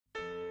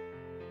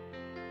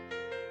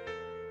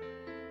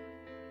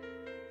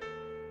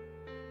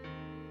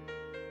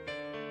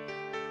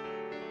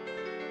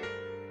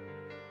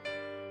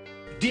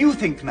Do you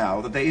think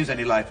now that there is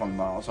any life on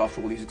Mars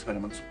after all these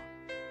experiments?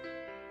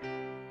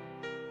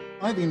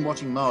 I've been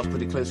watching Mars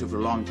pretty closely for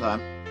a long time.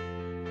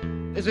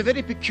 It's a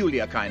very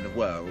peculiar kind of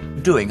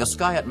world. Doing a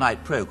Sky at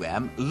Night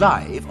program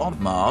live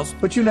on Mars.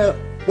 But you know,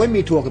 when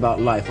we talk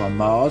about life on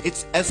Mars,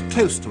 It's as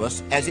close to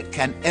us as it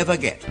can ever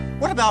get.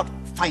 what about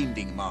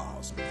finding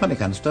Mars? Funny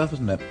kind of stuff,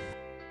 isn't it?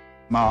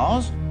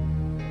 Mars?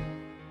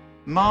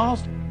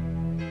 Mars?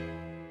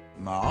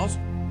 Mars?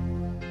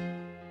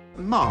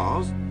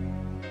 Mars?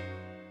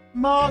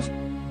 Mars?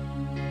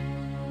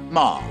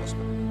 Mars.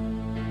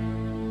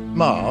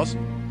 Mars?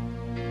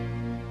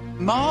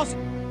 Mars?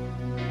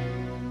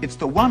 It's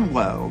the one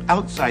world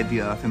outside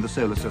the Earth in the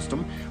solar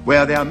system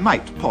where there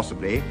might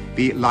possibly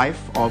be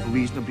life of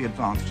reasonably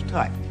advanced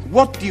type.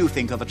 What do you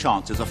think are the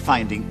chances of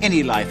finding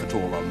any life at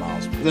all on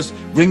Mars? This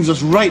brings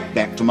us right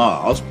back to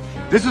Mars.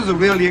 This is a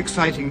really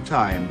exciting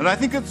time. But I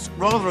think it's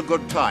rather a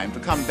good time to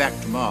come back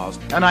to Mars.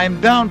 And I'm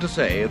bound to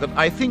say that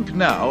I think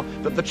now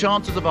that the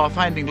chances of our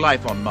finding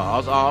life on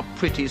Mars are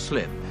pretty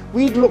slim.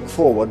 We'd look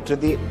forward to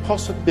the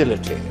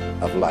possibility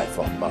of life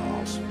on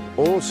Mars.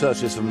 All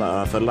searches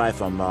for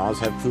life on Mars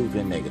have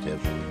proven negative.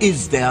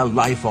 Is there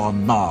life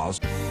on Mars?